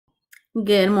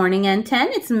Good morning, N10.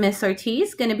 It's Miss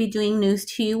Ortiz going to be doing news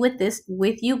to you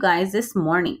with you guys this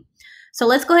morning. So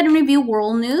let's go ahead and review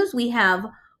world news. We have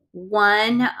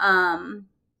one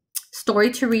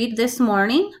story to read this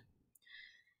morning.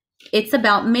 It's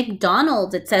about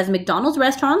McDonald's. It says McDonald's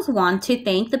restaurants want to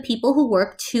thank the people who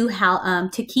work to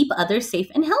keep others safe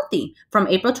and healthy. From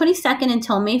April 22nd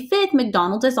until May 5th,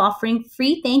 McDonald's is offering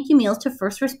free thank you meals to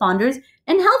first responders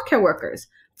and healthcare workers.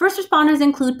 First responders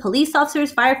include police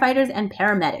officers, firefighters, and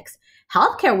paramedics.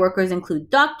 Healthcare workers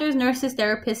include doctors, nurses,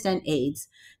 therapists, and aides.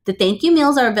 The thank you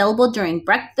meals are available during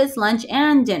breakfast, lunch,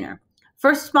 and dinner.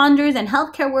 First responders and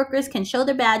healthcare workers can show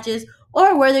their badges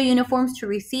or wear their uniforms to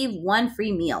receive one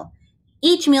free meal.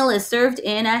 Each meal is served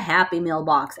in a Happy Meal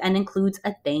box and includes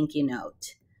a thank you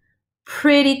note.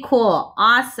 Pretty cool.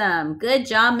 Awesome. Good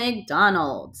job,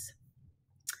 McDonald's.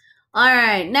 All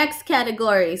right, next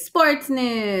category, sports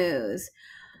news.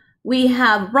 We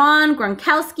have Ron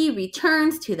Gronkowski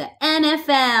returns to the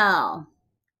NFL.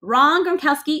 Ron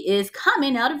Gronkowski is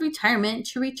coming out of retirement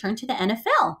to return to the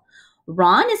NFL.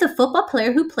 Ron is a football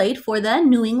player who played for the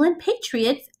New England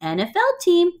Patriots NFL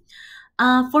team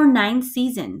for 9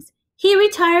 seasons. He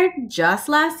retired just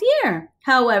last year.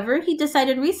 However, he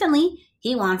decided recently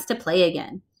he wants to play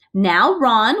again. Now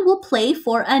Ron will play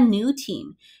for a new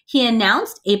team. He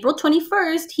announced April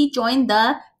 21st he joined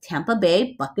the Tampa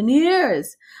Bay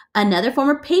Buccaneers. Another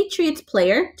former Patriots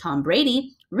player, Tom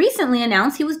Brady, recently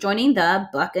announced he was joining the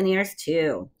Buccaneers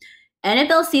too.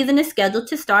 NFL season is scheduled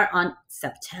to start on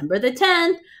September the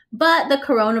 10th, but the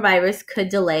coronavirus could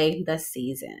delay the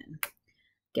season.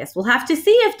 Guess we'll have to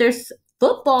see if there's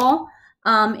football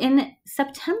in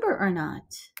September or not.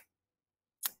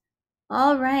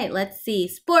 All right, let's see.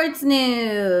 Sports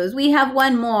news. We have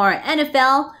one more.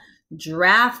 NFL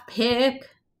draft pick.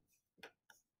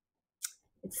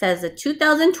 It says the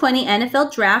 2020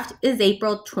 NFL draft is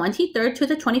April 23rd to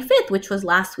the 25th, which was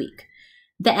last week.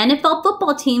 The NFL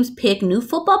football teams pick new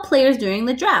football players during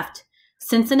the draft.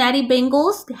 Cincinnati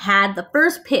Bengals had the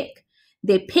first pick.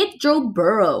 They picked Joe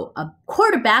Burrow, a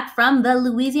quarterback from the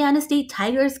Louisiana State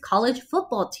Tigers college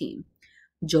football team.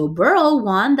 Joe Burrow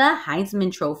won the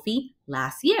Heisman Trophy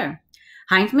last year.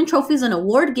 Heisman Trophy is an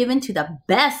award given to the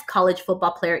best college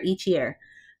football player each year.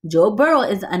 Joe Burrow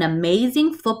is an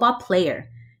amazing football player.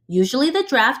 Usually the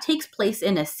draft takes place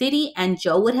in a city and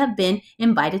Joe would have been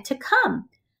invited to come.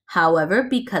 However,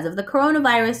 because of the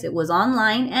coronavirus, it was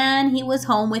online and he was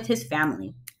home with his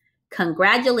family.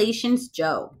 Congratulations,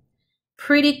 Joe.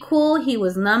 Pretty cool. He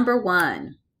was number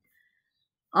 1.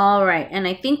 All right, and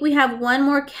I think we have one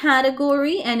more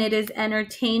category, and it is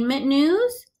entertainment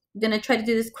news. I'm going to try to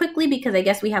do this quickly because I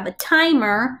guess we have a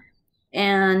timer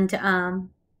and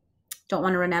don't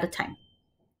want to run out of time.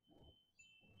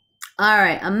 All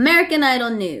right, American Idol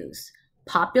news.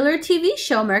 Popular TV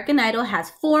show American Idol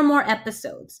has 4 more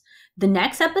episodes. The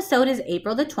next episode is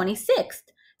April the 26th.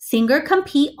 Singers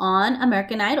compete on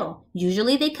American Idol.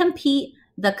 Usually the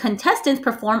contestants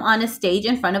perform on a stage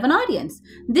in front of an audience.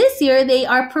 This year, they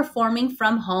are performing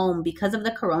from home because of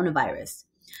the coronavirus.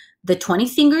 The 20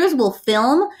 singers will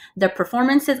film their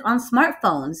performances on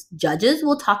smartphones. Judges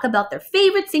will talk about their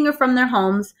favorite singer from their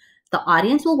homes. The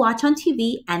audience will watch on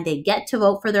TV, and they get to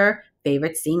vote for their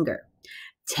favorite singer.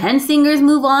 10 singers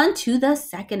move on to the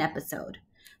second episode.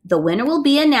 The winner will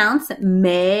be announced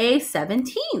May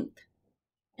 17th.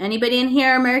 Anybody in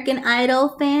here American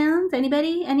Idol fans?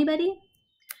 Anybody?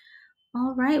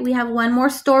 All right, we have one more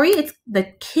story. It's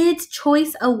the Kids'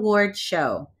 Choice Award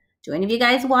show. Do any of you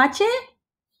guys watch it? It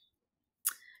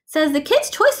says the Kids'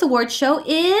 Choice Award show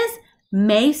is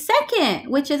May 2nd,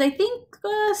 which is, I think,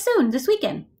 soon, this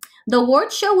weekend. The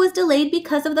award show was delayed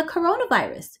because of the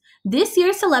coronavirus. This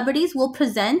year, celebrities will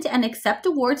present and accept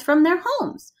awards from their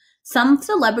homes. Some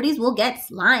celebrities will get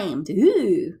slimed.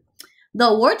 Ooh. The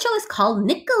award show is called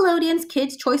Nickelodeon's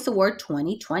Kids' Choice Award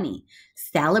 2020.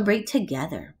 Celebrate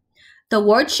together. The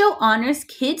award show honors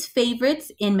kids'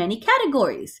 favorites in many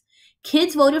categories.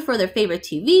 Kids voted for their favorite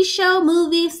TV show,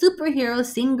 movie, superhero,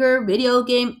 singer, video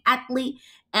game, athlete,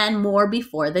 and more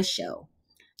before the show.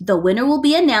 The winner will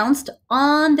be announced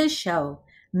on the show.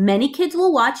 Many kids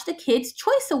will watch the Kids'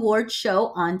 Choice Award show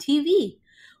on TV.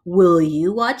 Will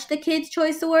you watch the Kids'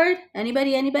 Choice Award?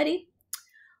 Anybody?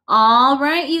 All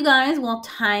right, you guys. Well,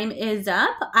 time is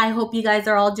up. I hope you guys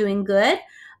are all doing good.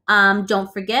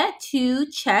 Don't forget to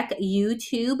check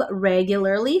YouTube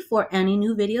regularly for any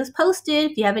new videos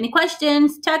posted. If you have any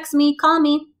questions, text me, call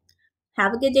me.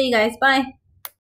 Have a good day, you guys. Bye.